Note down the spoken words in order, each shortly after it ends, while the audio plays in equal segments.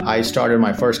I started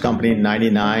my first company in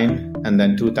 99 and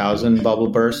then 2000 bubble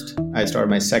burst. I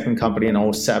started my second company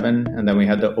in 07 and then we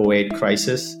had the 08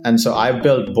 crisis. And so I've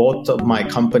built both of my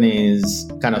companies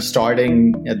kind of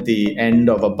starting at the end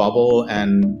of a bubble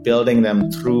and building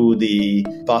them through the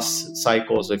bus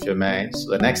cycles, if you may. So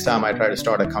the next time I try to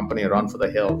start a company, run for the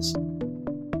hills.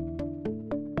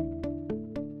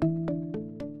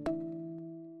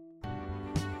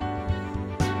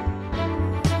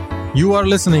 You are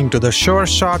listening to The Sure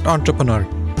Shot Entrepreneur,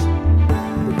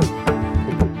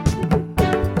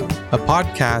 a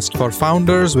podcast for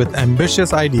founders with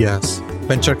ambitious ideas.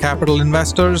 Venture capital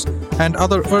investors and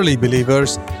other early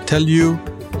believers tell you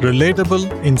relatable,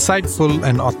 insightful,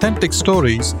 and authentic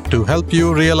stories to help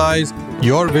you realize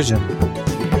your vision.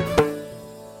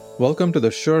 Welcome to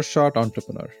The Sure Shot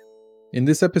Entrepreneur. In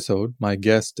this episode, my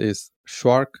guest is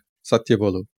Shwark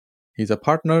Satyavolu. He's a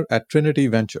partner at Trinity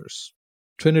Ventures.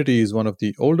 Trinity is one of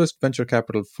the oldest venture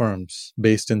capital firms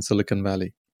based in Silicon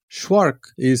Valley. Shwark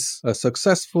is a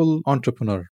successful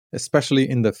entrepreneur, especially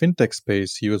in the fintech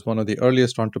space. He was one of the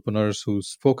earliest entrepreneurs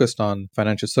who's focused on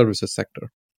financial services sector.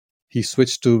 He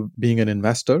switched to being an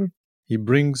investor. He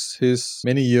brings his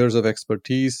many years of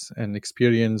expertise and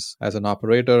experience as an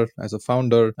operator, as a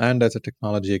founder, and as a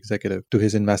technology executive to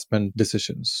his investment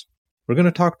decisions. We're going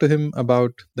to talk to him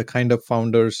about the kind of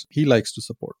founders he likes to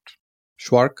support.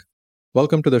 Shwark,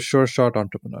 welcome to the Sure Shot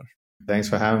Entrepreneur. Thanks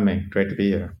for having me. Great to be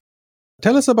here.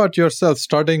 Tell us about yourself,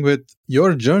 starting with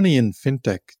your journey in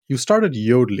fintech. You started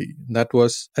Yodlee. That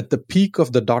was at the peak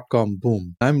of the dot-com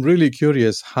boom. I'm really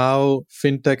curious how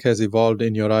fintech has evolved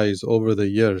in your eyes over the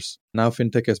years. Now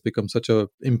fintech has become such an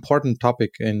important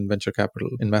topic in venture capital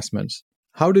investments.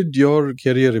 How did your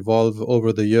career evolve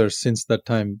over the years since that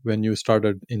time when you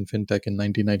started in fintech in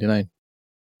 1999?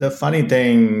 The funny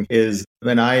thing is,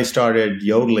 when I started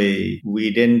Yodlee,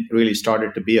 we didn't really start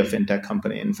it to be a fintech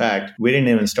company. In fact, we didn't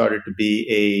even start it to be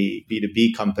a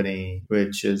B2B company,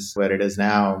 which is where it is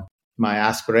now. My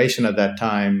aspiration at that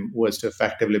time was to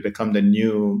effectively become the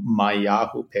new My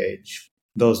Yahoo page.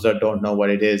 Those that don't know what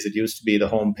it is, it used to be the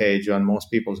homepage on most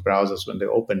people's browsers when they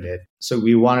opened it. So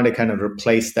we wanted to kind of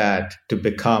replace that to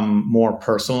become more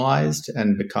personalized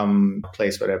and become a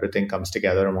place where everything comes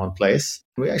together in one place.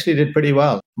 We actually did pretty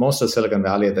well. Most of Silicon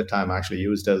Valley at the time actually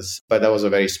used us, but that was a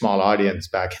very small audience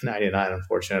back in 99,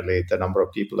 unfortunately, the number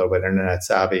of people that were internet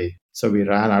savvy. So we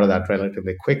ran out of that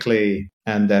relatively quickly.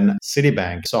 And then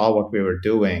Citibank saw what we were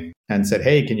doing and said,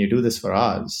 hey, can you do this for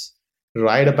us?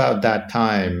 Right about that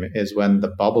time is when the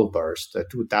bubble burst, the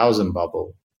 2000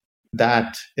 bubble.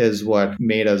 That is what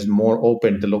made us more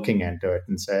open to looking into it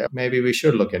and say, maybe we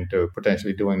should look into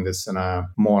potentially doing this in a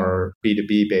more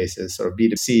B2B basis or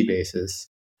B2C basis.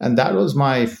 And that was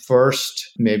my first,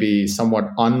 maybe somewhat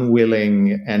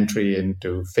unwilling entry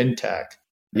into fintech.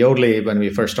 Yodlee, when we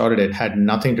first started it, had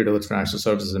nothing to do with financial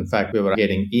services. In fact, we were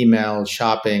getting email,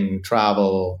 shopping,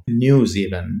 travel, news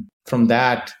even. From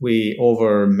that, we,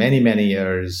 over many, many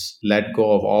years, let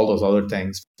go of all those other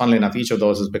things. Funnily enough, each of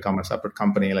those has become a separate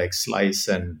company like Slice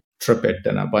and TripIt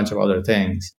and a bunch of other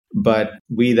things. But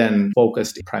we then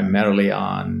focused primarily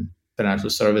on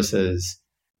financial services.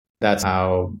 That's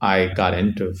how I got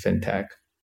into fintech.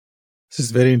 This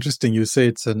is very interesting. You say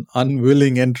it's an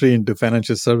unwilling entry into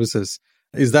financial services.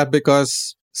 Is that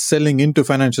because selling into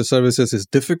financial services is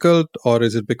difficult, or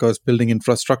is it because building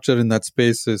infrastructure in that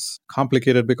space is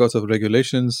complicated because of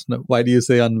regulations? Why do you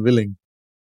say unwilling?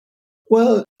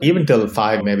 Well, even till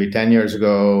 5, maybe 10 years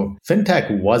ago,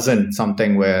 fintech wasn't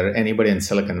something where anybody in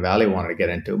Silicon Valley wanted to get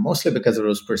into, mostly because it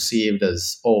was perceived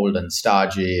as old and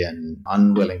stodgy and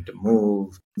unwilling to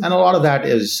move. And a lot of that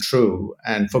is true,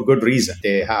 and for good reason.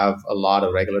 They have a lot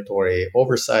of regulatory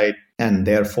oversight, and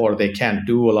therefore they can't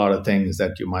do a lot of things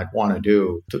that you might want to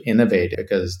do to innovate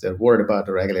because they're worried about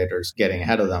the regulators getting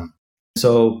ahead of them.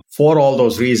 So for all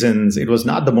those reasons, it was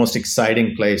not the most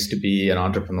exciting place to be an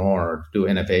entrepreneur, to do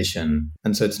innovation.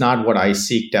 And so it's not what I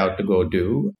seeked out to go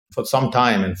do. For some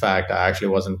time, in fact, I actually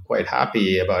wasn't quite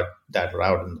happy about that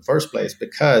route in the first place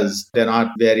because they're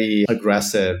not very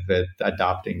aggressive with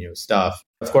adopting new stuff.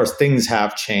 Of course, things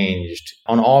have changed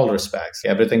on all respects,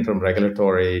 everything from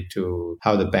regulatory to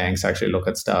how the banks actually look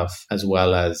at stuff, as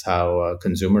well as how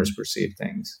consumers perceive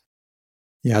things.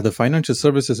 Yeah, the financial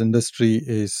services industry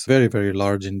is very, very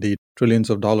large indeed,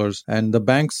 trillions of dollars. And the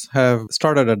banks have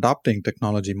started adopting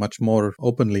technology much more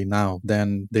openly now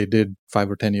than they did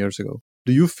 5 or 10 years ago.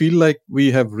 Do you feel like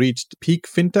we have reached peak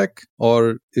fintech,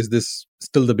 or is this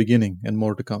still the beginning and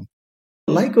more to come?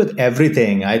 Like with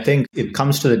everything, I think it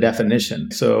comes to the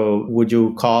definition. So would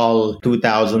you call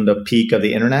 2000 the peak of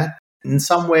the internet? In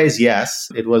some ways, yes.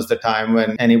 It was the time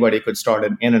when anybody could start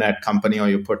an internet company, or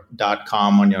you put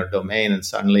 .com on your domain and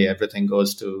suddenly everything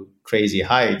goes to crazy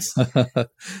heights.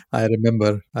 I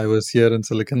remember I was here in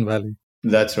Silicon Valley.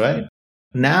 That's right.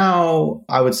 Now,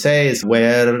 I would say is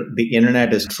where the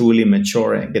internet is truly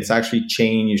maturing. It's actually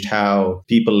changed how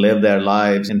people live their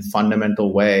lives in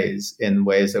fundamental ways, in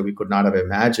ways that we could not have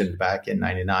imagined back in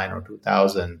 99 or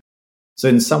 2000. So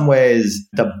in some ways,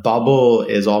 the bubble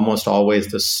is almost always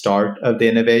the start of the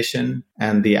innovation,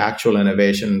 and the actual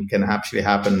innovation can actually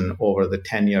happen over the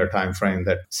 10-year time frame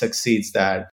that succeeds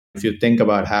that. If you think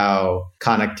about how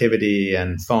connectivity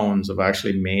and phones have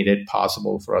actually made it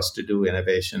possible for us to do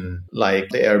innovation like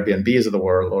the Airbnbs of the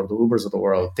world or the Ubers of the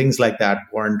world, things like that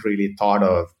weren't really thought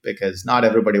of because not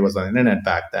everybody was on the internet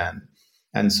back then.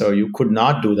 And so you could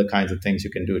not do the kinds of things you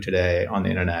can do today on the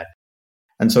internet.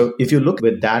 And so if you look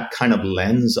with that kind of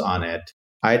lens on it,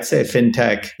 I'd say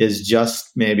fintech is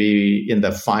just maybe in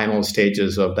the final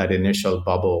stages of that initial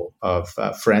bubble of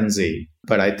frenzy.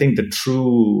 But I think the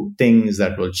true things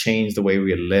that will change the way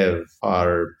we live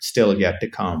are still yet to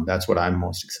come. That's what I'm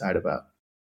most excited about.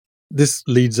 This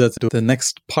leads us to the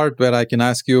next part where I can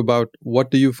ask you about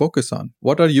what do you focus on?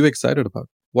 What are you excited about?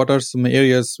 What are some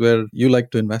areas where you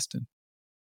like to invest in?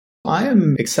 I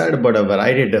am excited about a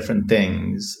variety of different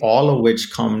things, all of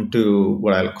which come to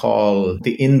what I'll call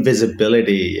the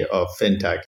invisibility of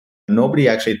fintech. Nobody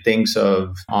actually thinks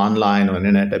of online or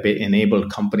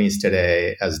internet-enabled companies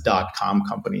today as .com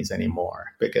companies anymore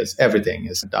because everything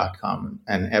is .com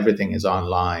and everything is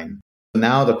online.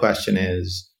 Now the question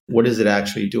is, what is it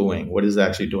actually doing? What is it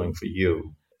actually doing for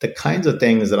you? The kinds of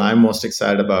things that I'm most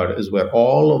excited about is where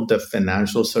all of the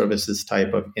financial services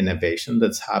type of innovation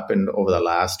that's happened over the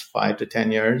last 5 to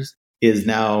 10 years is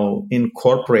now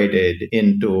incorporated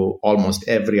into almost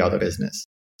every other business.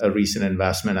 A recent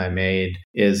investment I made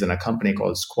is in a company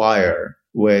called Squire,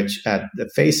 which at the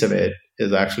face of it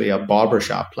is actually a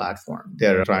barbershop platform.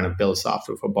 They're trying to build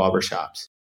software for barbershops.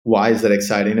 Why is that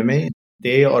exciting to me?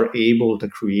 They are able to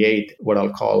create what I'll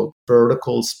call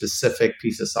vertical specific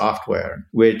piece of software,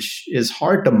 which is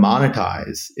hard to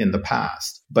monetize in the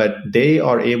past, but they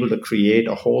are able to create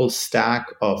a whole stack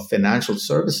of financial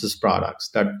services products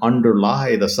that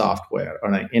underlie the software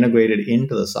or are integrated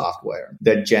into the software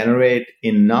that generate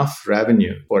enough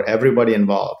revenue for everybody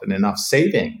involved and enough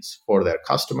savings for their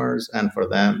customers and for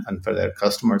them and for their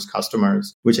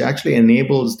customers, which actually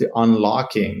enables the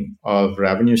unlocking of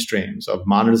revenue streams, of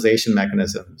monetization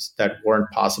mechanisms that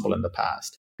weren't possible in the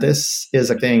past. This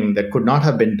is a thing that could not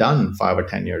have been done 5 or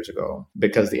 10 years ago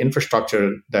because the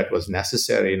infrastructure that was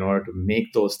necessary in order to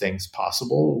make those things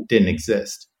possible didn't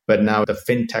exist. But now the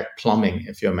fintech plumbing,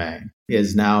 if you may,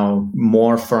 is now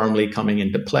more firmly coming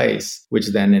into place, which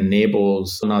then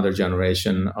enables another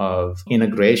generation of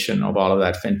integration of all of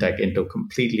that fintech into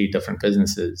completely different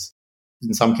businesses.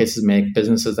 In some cases, make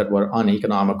businesses that were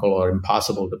uneconomical or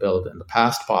impossible to build in the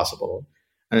past possible.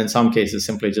 And in some cases,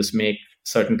 simply just make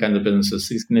certain kinds of businesses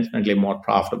significantly more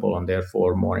profitable and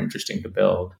therefore more interesting to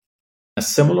build. A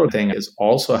similar thing is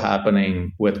also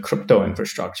happening with crypto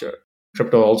infrastructure.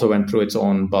 Crypto also went through its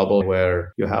own bubble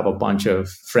where you have a bunch of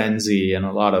frenzy and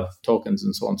a lot of tokens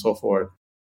and so on and so forth.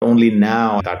 Only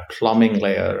now that plumbing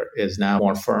layer is now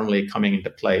more firmly coming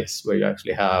into place where you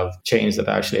actually have chains that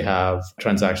actually have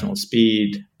transactional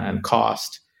speed and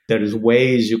cost. There is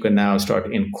ways you can now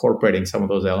start incorporating some of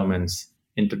those elements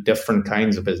into different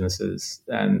kinds of businesses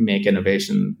and make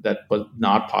innovation that was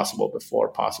not possible before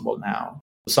possible now.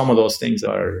 Some of those things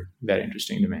are very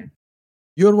interesting to me.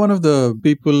 You're one of the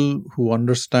people who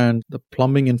understand the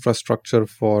plumbing infrastructure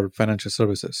for financial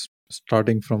services.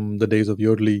 Starting from the days of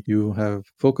Yodlee, you have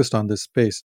focused on this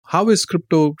space. How is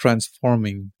crypto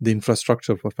transforming the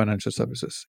infrastructure for financial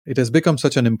services? It has become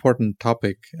such an important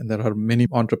topic, and there are many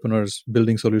entrepreneurs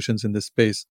building solutions in this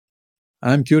space.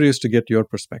 I'm curious to get your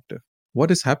perspective. What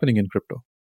is happening in crypto?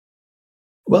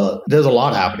 Well, there's a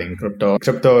lot happening in crypto.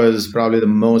 Crypto is probably the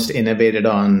most innovated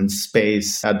on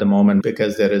space at the moment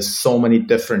because there is so many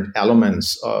different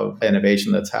elements of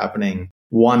innovation that's happening.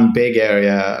 One big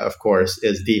area, of course,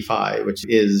 is DeFi, which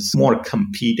is more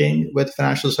competing with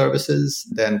financial services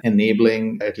than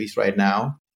enabling, at least right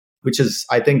now, which is,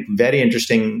 I think, very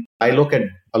interesting. I look at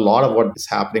a lot of what is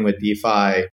happening with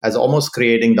DeFi as almost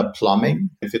creating the plumbing.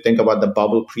 If you think about the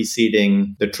bubble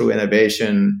preceding the true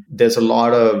innovation, there's a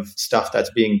lot of stuff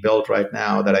that's being built right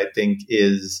now that I think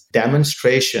is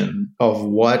demonstration of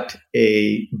what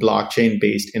a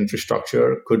blockchain-based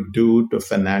infrastructure could do to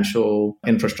financial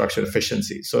infrastructure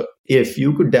efficiency. So if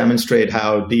you could demonstrate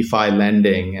how DeFi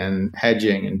lending and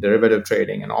hedging and derivative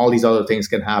trading and all these other things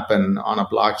can happen on a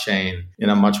blockchain in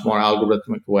a much more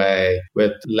algorithmic way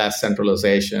with less less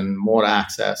centralization, more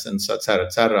access, and so et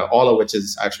cetera, all of which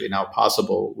is actually now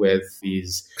possible with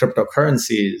these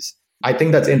cryptocurrencies. I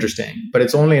think that's interesting, but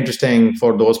it's only interesting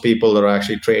for those people that are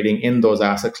actually trading in those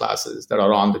asset classes that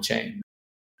are on the chain.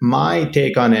 My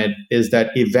take on it is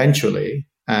that eventually,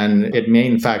 and it may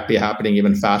in fact be happening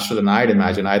even faster than I'd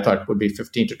imagine. I thought it would be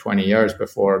 15 to 20 years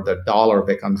before the dollar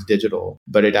becomes digital,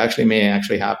 but it may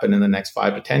happen in the next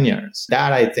 5 to 10 years.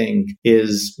 That, I think,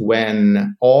 is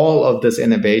when all of this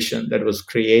innovation that was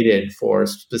created for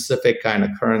specific kind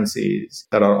of currencies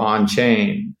that are on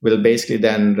chain will basically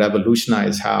then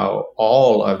revolutionize how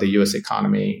all of the US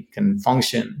economy can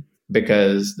function,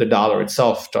 because the dollar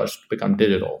itself starts to become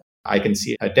digital. I can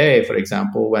see a day, for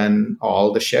example, when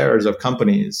all the shares of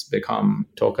companies become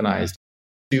tokenized.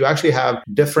 You actually have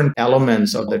different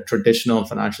elements of the traditional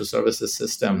financial services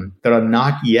system that are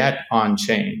not yet on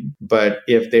chain. But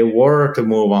if they were to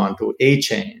move on to a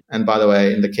chain, and by the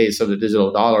way, in the case of the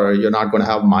digital dollar, you're not going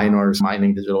to have miners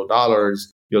mining digital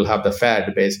dollars. You'll have the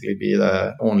Fed basically be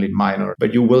the only miner,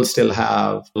 but you will still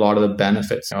have a lot of the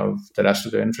benefits of the rest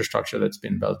of the infrastructure that's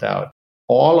been built out.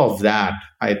 All of that,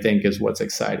 I think, is what's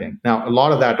exciting. Now, a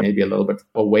lot of that may be a little bit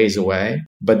a ways away,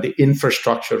 but the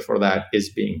infrastructure for that is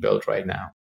being built right now.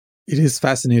 It is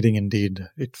fascinating indeed.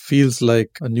 It feels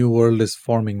like a new world is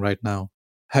forming right now.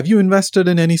 Have you invested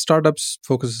in any startups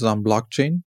focuses on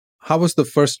blockchain? How was the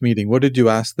first meeting? What did you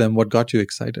ask them? What got you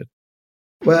excited?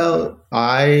 Well,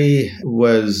 I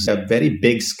was a very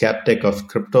big skeptic of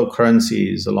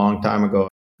cryptocurrencies a long time ago.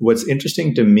 What's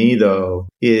interesting to me, though,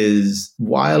 is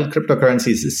while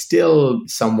cryptocurrencies is still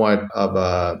somewhat of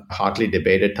a hotly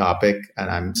debated topic, and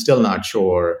I'm still not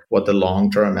sure what the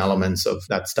long-term elements of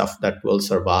that stuff that will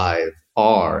survive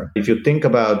are. If you think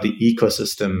about the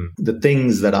ecosystem, the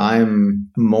things that I'm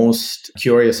most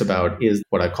curious about is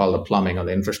what I call the plumbing or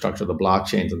the infrastructure, the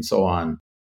blockchains and so on.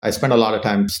 I spend a lot of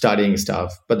time studying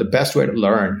stuff, but the best way to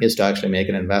learn is to actually make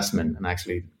an investment and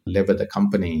actually live with the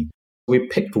company. We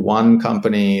picked one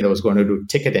company that was going to do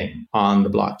ticketing on the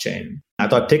blockchain. I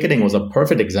thought ticketing was a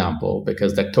perfect example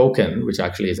because the token, which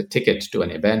actually is a ticket to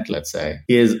an event, let's say,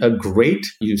 is a great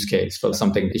use case for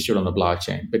something issued on the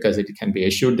blockchain because it can be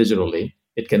issued digitally.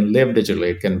 It can live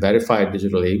digitally. It can verify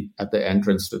digitally at the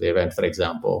entrance to the event, for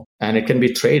example, and it can be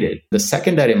traded. The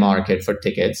secondary market for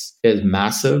tickets is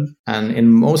massive. And in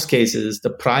most cases, the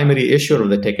primary issuer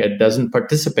of the ticket doesn't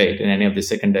participate in any of the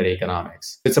secondary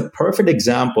economics. It's a perfect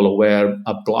example of where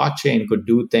a blockchain could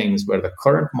do things where the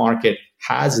current market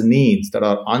has needs that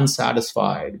are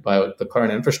unsatisfied by the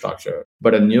current infrastructure,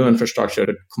 but a new infrastructure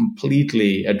could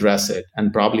completely address it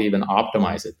and probably even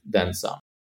optimize it then some.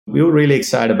 We were really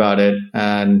excited about it,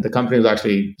 and the company was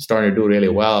actually starting to do really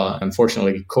well.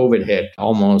 Unfortunately, COVID hit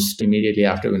almost immediately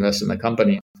after we invested in the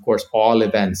company. Of course, all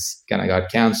events kind of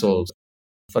got canceled.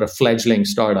 For a fledgling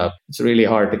startup, it's really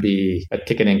hard to be a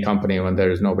ticketing company when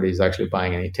nobody's actually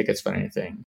buying any tickets for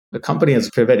anything. The company has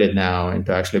pivoted now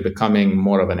into actually becoming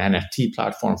more of an NFT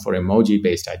platform for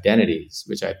emoji-based identities,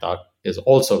 which I thought is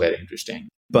also very interesting.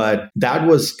 But that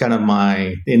was kind of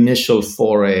my initial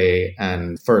foray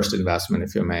and first investment,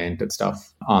 if you may, into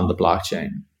stuff on the blockchain.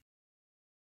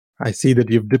 I see that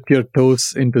you've dipped your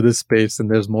toes into this space and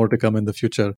there's more to come in the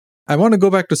future. I want to go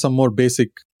back to some more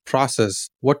basic process,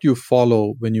 what you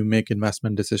follow when you make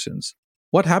investment decisions.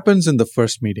 What happens in the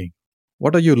first meeting?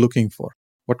 What are you looking for?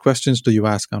 What questions do you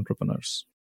ask entrepreneurs?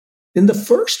 In the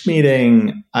first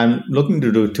meeting, I'm looking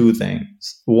to do two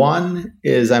things. One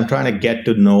is I'm trying to get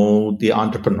to know the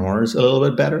entrepreneurs a little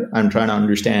bit better. I'm trying to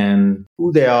understand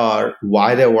who they are,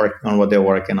 why they're working on what they're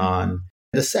working on.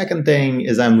 The second thing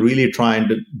is I'm really trying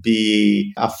to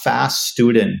be a fast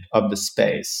student of the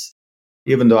space.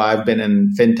 Even though I've been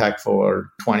in fintech for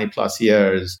 20 plus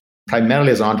years,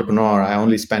 primarily as an entrepreneur, I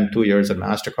only spent 2 years at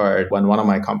MasterCard when one of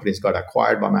my companies got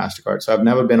acquired by MasterCard. So I've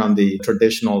never been on the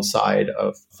traditional side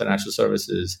of financial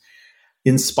services.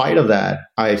 In spite of that,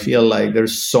 I feel like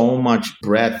there's so much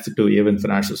breadth to even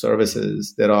financial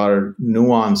services. There are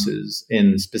nuances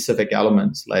in specific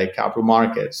elements like capital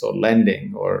markets or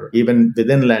lending, or even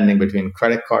within lending between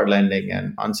credit card lending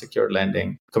and unsecured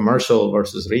lending, commercial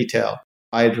versus retail.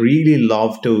 I'd really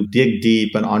love to dig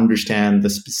deep and understand the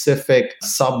specific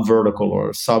sub-vertical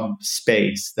or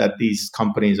sub-space that these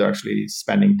companies are actually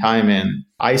spending time in.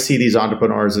 I see these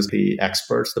entrepreneurs as the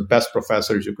experts, the best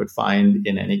professors you could find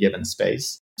in any given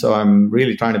space. So I'm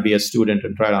really trying to be a student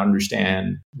and try to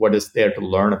understand what is there to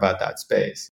learn about that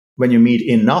space. When you meet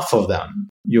enough of them,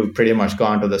 you've pretty much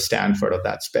gone to the Stanford of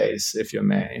that space, if you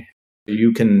may.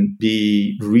 You can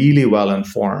be really well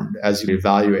informed as you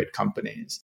evaluate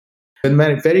companies. In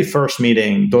my very first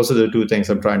meeting, those are the two things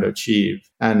I'm trying to achieve.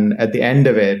 And at the end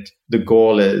of it, the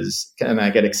goal is, can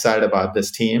I get excited about this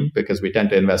team? Because we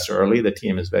tend to invest early. The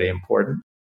team is very important.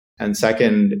 And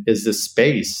second, is this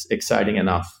space exciting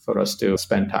enough for us to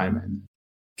spend time in?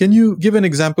 Can you give an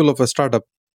example of a startup?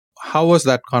 How was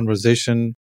that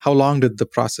conversation? How long did the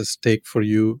process take for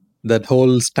you? That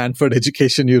whole Stanford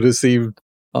education you received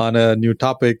on a new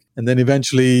topic, and then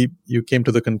eventually you came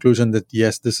to the conclusion that,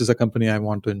 yes, this is a company I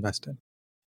want to invest in.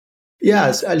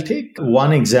 Yes, I'll take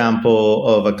one example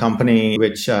of a company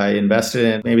which I invested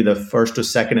in, maybe the first or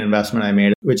second investment I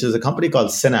made, which is a company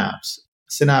called Synapse.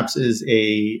 Synapse is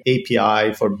a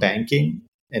API for banking,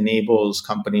 enables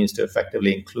companies to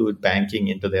effectively include banking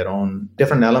into their own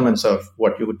different elements of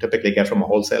what you would typically get from a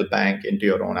wholesale bank into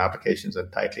your own applications and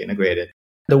tightly integrated.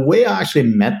 The way I actually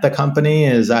met the company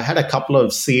is I had a couple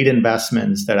of seed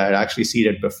investments that I'd actually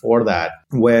seeded before that,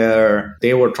 where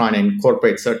they were trying to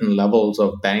incorporate certain levels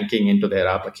of banking into their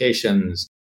applications.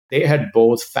 They had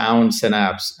both found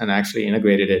Synapse and actually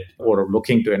integrated it or were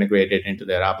looking to integrate it into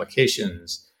their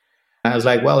applications. I was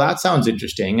like, well, that sounds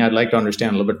interesting. I'd like to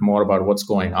understand a little bit more about what's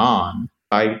going on.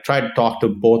 I tried to talk to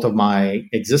both of my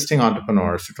existing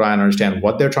entrepreneurs to try and understand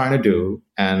what they're trying to do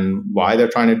and why they're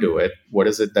trying to do it. What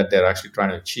is it that they're actually trying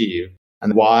to achieve?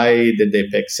 And why did they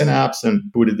pick Synapse and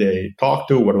who did they talk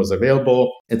to? What was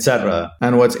available, etc.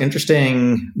 And what's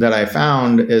interesting that I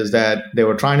found is that they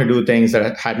were trying to do things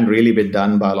that hadn't really been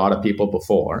done by a lot of people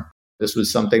before. This was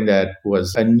something that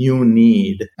was a new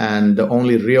need. And the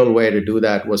only real way to do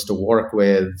that was to work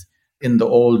with, in the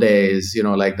old days,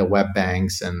 like the web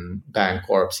banks and bank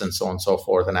corps and so on and so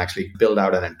forth, and actually build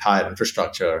out an entire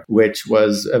infrastructure, which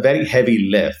was a very heavy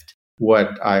lift.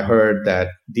 What I heard that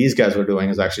these guys were doing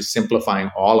is actually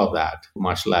simplifying all of that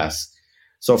much less.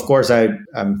 So, of course,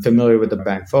 I'm familiar with the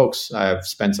bank folks. I've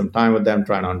spent some time with them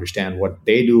trying to understand what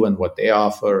they do and what they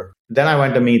offer. Then I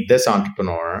went to meet this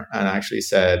entrepreneur and actually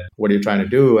said, what are you trying to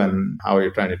do and how are you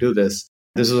trying to do this?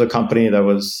 This was a company that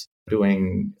was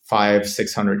doing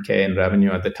 $500,000-600,000 in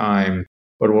revenue at the time.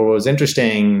 But what was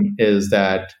interesting is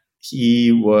that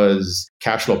he was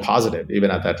cash flow positive even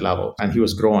at that level, and he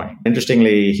was growing.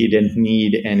 Interestingly, he didn't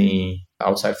need any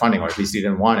outside funding, or at least he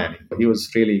didn't want any. He was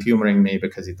really humoring me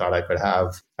because he thought I could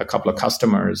have a couple of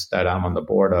customers that I'm on the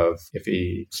board of if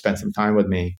he spent some time with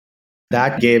me.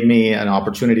 That gave me an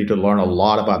opportunity to learn a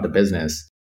lot about the business.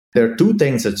 There are two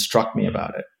things that struck me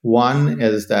about it. One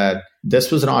is that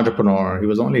this was an entrepreneur. He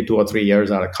was only 2 or 3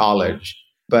 years out of college,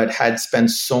 but had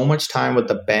spent so much time with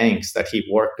the banks that he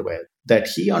worked with that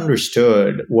he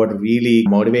understood what really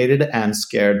motivated and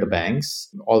scared the banks,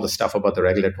 all the stuff about the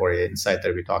regulatory insight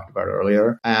that we talked about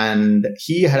earlier. And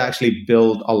he had actually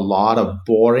built a lot of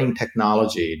boring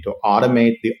technology to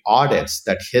automate the audits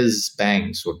that his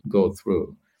banks would go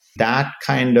through. That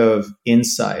kind of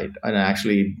insight and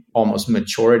actually almost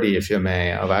maturity, if you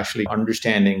may, of actually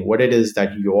understanding what it is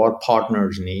that your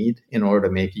partners need in order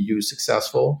to make you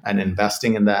successful and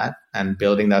investing in that and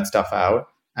building that stuff out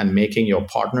and making your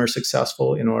partner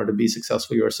successful in order to be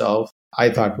successful yourself, I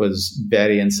thought was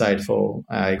very insightful.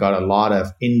 I got a lot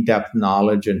of in-depth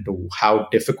knowledge into how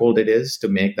difficult it is to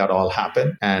make that all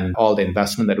happen and all the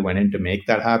investment that went in to make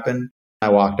that happen. I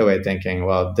walked away thinking,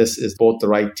 well, this is both the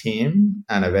right team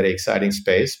and a very exciting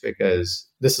space because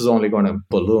this is only going to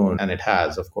balloon. And it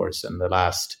has, of course, in the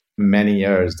last many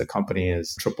years, the company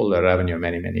has tripled their revenue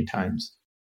many, many times.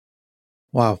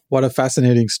 Wow, what a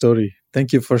fascinating story.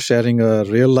 Thank you for sharing a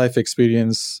real life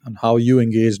experience and how you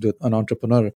engaged with an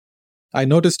entrepreneur. I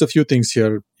noticed a few things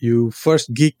here. You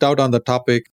first geeked out on the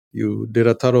topic. You did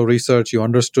a thorough research, you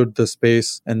understood the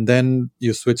space, and then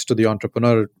you switched to the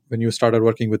entrepreneur. When you started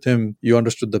working with him, you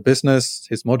understood the business,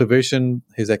 his motivation,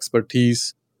 his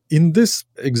expertise. In this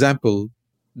example,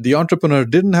 the entrepreneur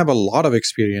didn't have a lot of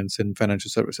experience in financial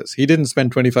services. He didn't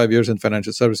spend 25 years in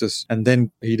financial services, and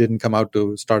then he didn't come out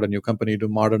to start a new company to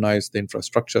modernize the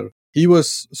infrastructure. He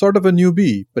was sort of a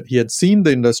newbie, but he had seen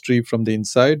the industry from the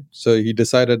inside. So he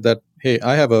decided that, hey,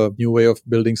 I have a new way of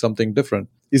building something different.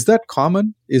 Is that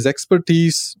common? Is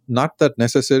expertise not that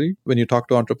necessary when you talk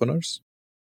to entrepreneurs?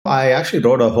 I actually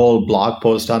wrote a whole blog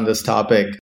post on this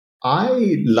topic.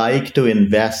 I like to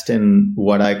invest in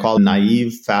what I call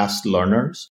naive fast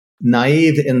learners.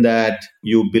 Naive in that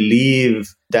you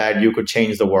believe that you could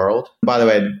change the world. By the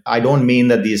way, I don't mean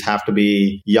that these have to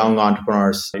be young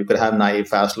entrepreneurs. You could have naive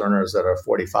fast learners that are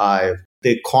 45.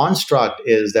 The construct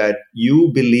is that you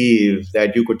believe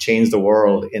that you could change the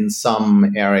world in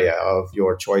some area of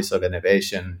your choice of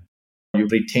innovation. You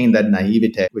retain that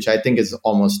naivete, which I think is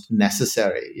almost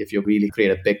necessary if you really create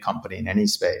a big company in any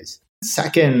space.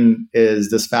 Second is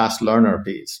this fast learner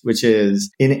piece, which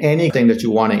is in anything that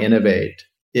you want to innovate.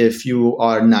 If you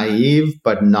are naive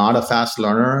but not a fast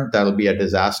learner, that'll be a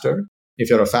disaster. If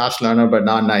you're a fast learner but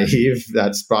not naive,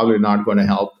 that's probably not going to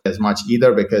help as much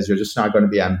either, because you're just not going to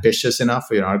be ambitious enough,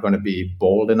 or you're not going to be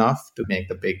bold enough to make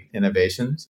the big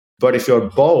innovations. But if you're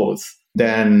both,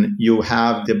 then you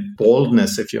have the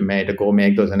boldness, if you may, to go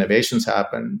make those innovations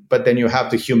happen. But then you have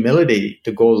the humility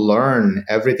to go learn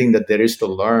everything that there is to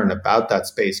learn about that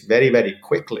space very, very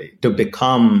quickly to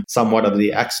become somewhat of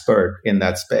the expert in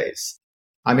that space.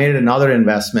 I made another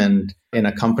investment in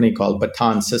a company called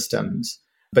Baton Systems.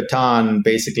 Baton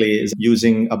basically is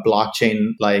using a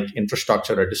blockchain-like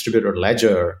infrastructure, a distributed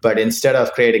ledger, but instead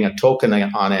of creating a token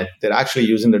on it, they're actually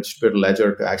using the distributed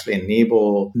ledger to actually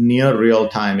enable near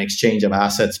real-time exchange of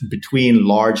assets between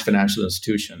large financial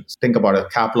institutions. Think about a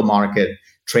capital market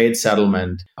trade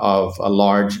settlement of a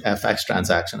large FX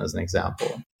transaction as an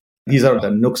example. These are the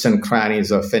nooks and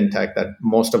crannies of fintech that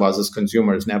most of us as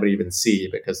consumers never even see,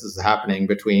 because this is happening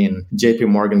between JP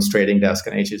Morgan's trading desk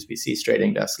and HSBC's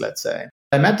trading desk, let's say.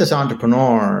 I met this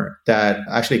entrepreneur that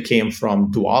actually came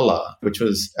from Dwolla, which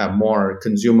was a more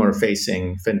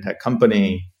consumer-facing fintech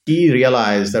company. He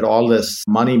realized that all this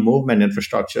money movement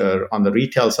infrastructure on the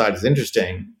retail side is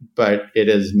interesting, but it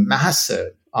is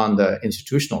massive on the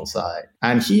institutional side.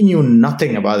 And he knew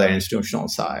nothing about that institutional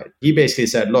side. He basically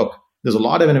said, look, there's a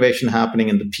lot of innovation happening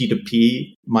in the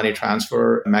P2P money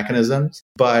transfer mechanisms,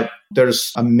 but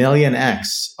there's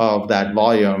 1,000,000x of that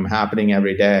volume happening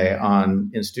every day on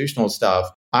institutional stuff.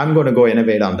 I'm going to go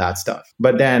innovate on that stuff.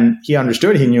 But then he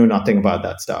understood he knew nothing about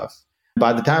that stuff.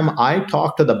 By the time I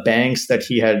talked to the banks that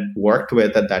he had worked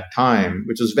with at that time,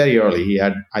 which was very early, he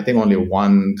had, I think, only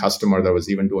one customer that was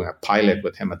even doing a pilot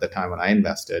with him at the time when I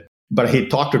invested. But he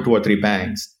talked to 2 or 3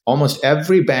 banks. Almost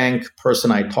every bank person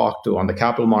I talked to on the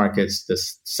capital markets, the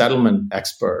settlement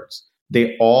experts,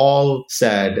 they all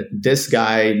said, this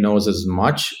guy knows as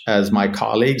much as my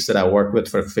colleagues that I worked with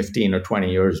for 15 or 20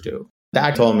 years do.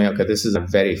 That told me, okay, this is a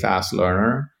very fast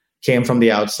learner, came from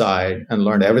the outside and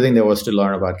learned everything there was to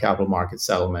learn about capital market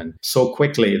settlement so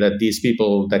quickly that these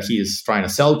people that he's trying to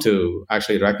sell to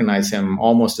actually recognize him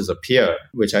almost as a peer,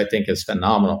 which I think is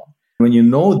phenomenal. When you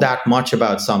know that much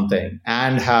about something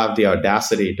and have the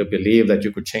audacity to believe that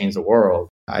you could change the world,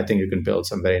 I think you can build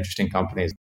some very interesting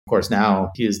companies. Of course,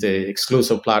 now he is the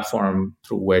exclusive platform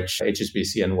through which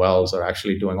HSBC and Wells are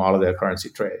actually doing all of their currency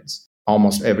trades.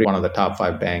 Almost every one of the top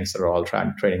 5 banks that are all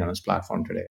trading on his platform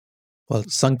today. Well,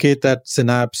 Sanket at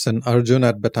Synapse and Arjun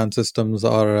at Baton Systems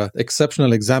are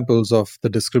exceptional examples of the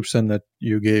description that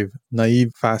you gave, naive,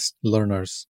 fast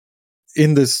learners.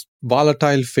 In this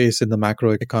volatile phase in the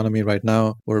macro economy right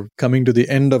now, we're coming to the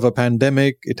end of a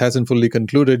pandemic. It hasn't fully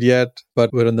concluded yet, but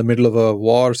we're in the middle of a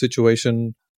war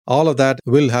situation. All of that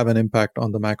will have an impact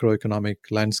on the macroeconomic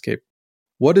landscape.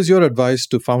 What is your advice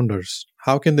to founders?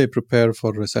 How can they prepare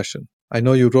for recession? I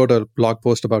know you wrote a blog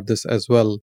post about this as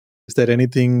well. Is there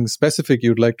anything specific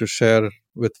you'd like to share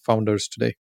with founders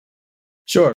today?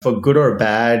 Sure. For good or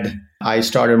bad, I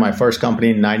started my first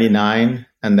company in 99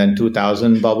 and then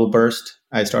 2000 bubble burst.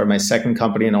 I started my second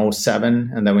company in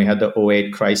 07 and then we had the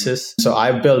 08 crisis. So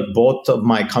I've built both of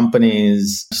my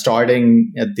companies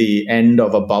starting at the end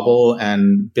of a bubble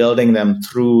and building them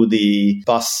through the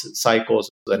bust cycles.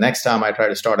 The next time I try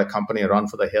to start a company, I run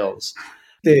for the hills.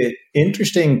 The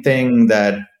interesting thing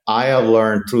that I have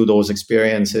learned through those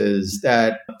experiences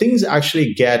that things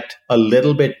actually get a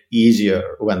little bit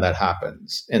easier when that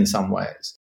happens in some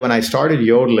ways. When I started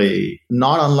Yodlee,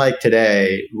 not unlike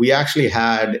today, we actually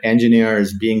had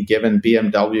engineers being given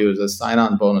BMWs as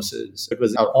sign-on bonuses. It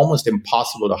was almost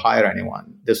impossible to hire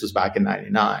anyone. This was back in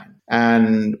 99.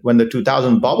 And when the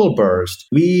 2000 bubble burst,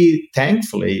 we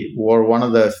thankfully were one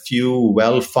of the few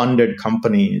well-funded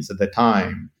companies at the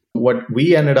time. What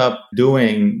we ended up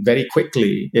doing very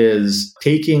quickly is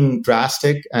taking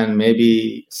drastic and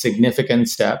maybe significant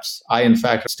steps. I, in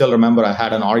fact, still remember I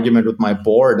had an argument with my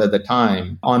board at the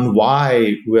time on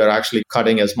why we're actually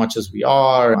cutting as much as we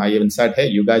are. I even said, hey,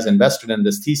 you guys invested in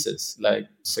this thesis like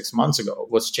 6 months ago.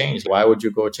 What's changed? Why would you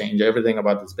go change everything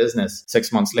about this business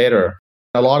 6 months later?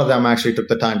 A lot of them actually took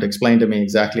the time to explain to me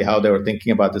exactly how they were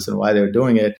thinking about this and why they were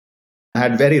doing it. I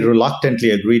had very reluctantly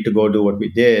agreed to go do what we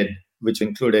did, which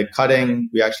included cutting.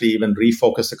 We actually even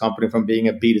refocused the company from being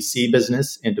a B2C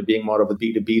business into being more of a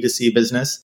B2B2C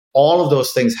business. All of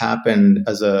those things happened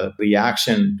as a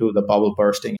reaction to the bubble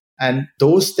bursting. And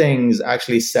those things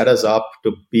actually set us up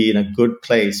to be in a good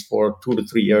place for 2 to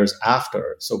 3 years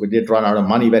after. So we did run out of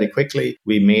money very quickly.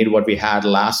 We made what we had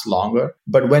last longer.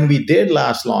 But when we did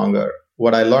last longer,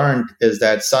 what I learned is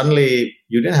that suddenly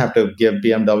you didn't have to give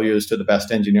BMWs to the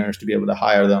best engineers to be able to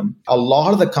hire them. A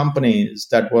lot of the companies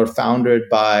that were founded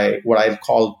by what I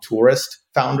call tourist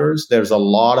founders, there's a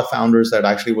lot of founders that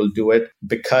actually will do it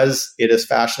because it is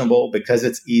fashionable, because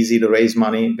it's easy to raise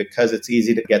money, because it's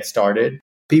easy to get started.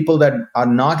 People that are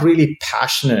not really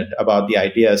passionate about the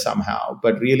idea somehow,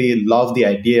 but really love the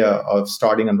idea of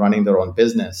starting and running their own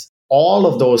business. All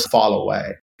of those fall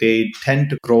away. They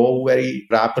tend to grow very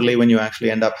rapidly when you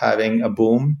actually end up having a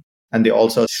boom. And they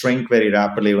also shrink very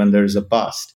rapidly when there's a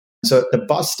bust. So the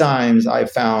bust times I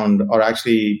found are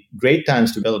actually great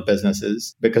times to build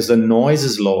businesses because the noise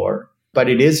is lower, but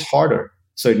it is harder.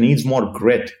 So it needs more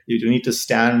grit. You need to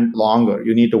stand longer.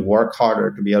 You need to work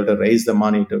harder to be able to raise the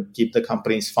money to keep the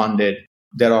companies funded.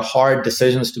 There are hard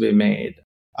decisions to be made.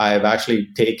 I've actually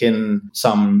taken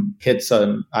some hits.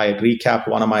 I recapped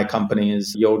one of my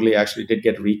companies. Yodlee actually did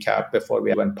get recapped before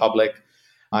we went public.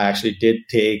 I actually did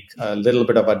take a little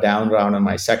bit of a down round on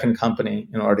my second company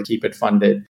in order to keep it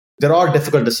funded. There are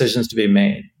difficult decisions to be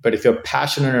made, but if you're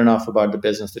passionate enough about the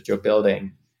business that you're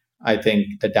building, I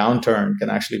think the downturn can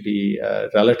actually be a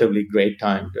relatively great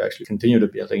time to actually continue to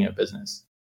building your business.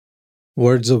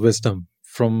 Words of wisdom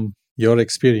from your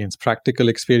experience, practical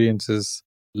experiences,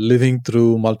 living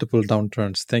through multiple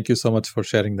downturns. Thank you so much for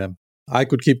sharing them. I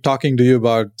could keep talking to you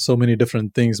about so many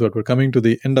different things, but we're coming to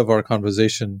the end of our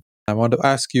conversation. I want to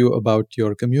ask you about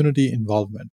your community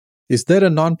involvement. Is there a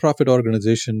nonprofit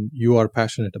organization you are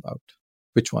passionate about?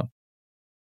 Which one?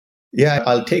 Yeah,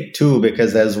 I'll take two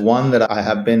because there's one that I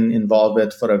have been involved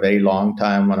with for a very long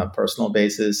time on a personal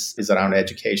basis is around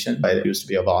education. I used to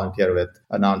be a volunteer with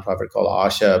a nonprofit called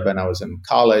Asha when I was in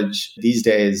college. These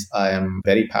days, I am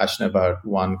very passionate about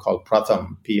one called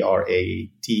Pratham,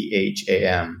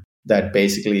 Pratham, that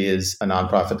basically is a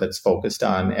nonprofit that's focused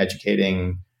on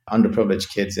educating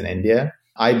underprivileged kids in India.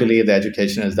 I believe that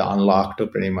education is the unlock to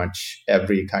pretty much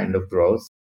every kind of growth.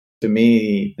 To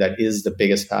me, that is the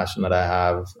biggest passion that I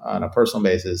have on a personal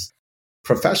basis.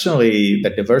 Professionally,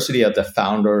 the diversity of the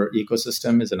founder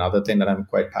ecosystem is another thing that I'm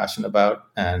quite passionate about.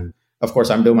 And of course,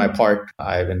 I'm doing my part.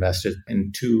 I've invested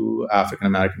in 2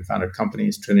 African-American founded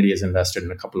companies. Trinity has invested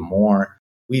in a couple more.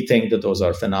 We think that those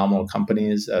are phenomenal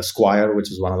companies. Squire,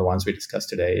 which is one of the ones we discussed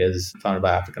today, is founded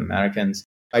by African-Americans.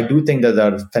 I do think that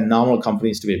there are phenomenal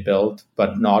companies to be built,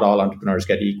 but not all entrepreneurs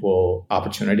get equal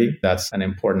opportunity. That's an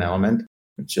important element,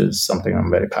 which is something I'm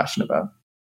very passionate about.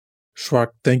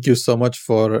 Shwark, thank you so much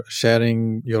for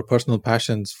sharing your personal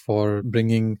passions for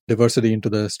bringing diversity into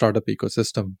the startup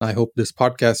ecosystem. I hope this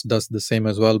podcast does the same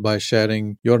as well by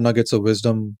sharing your nuggets of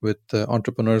wisdom with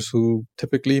entrepreneurs who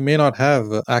typically may not have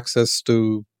access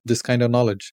to this kind of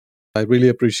knowledge. I really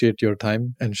appreciate your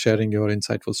time and sharing your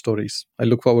insightful stories. I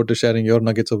look forward to sharing your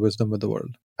nuggets of wisdom with the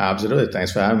world. Absolutely.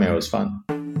 Thanks for having me. It was fun.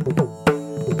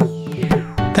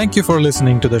 Thank you for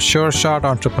listening to The Sure Shot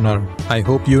Entrepreneur. I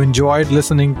hope you enjoyed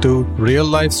listening to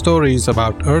real-life stories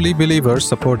about early believers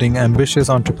supporting ambitious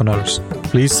entrepreneurs.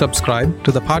 Please subscribe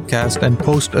to the podcast and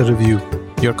post a review.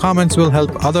 Your comments will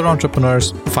help other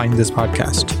entrepreneurs find this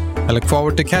podcast. I look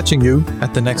forward to catching you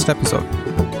at the next episode.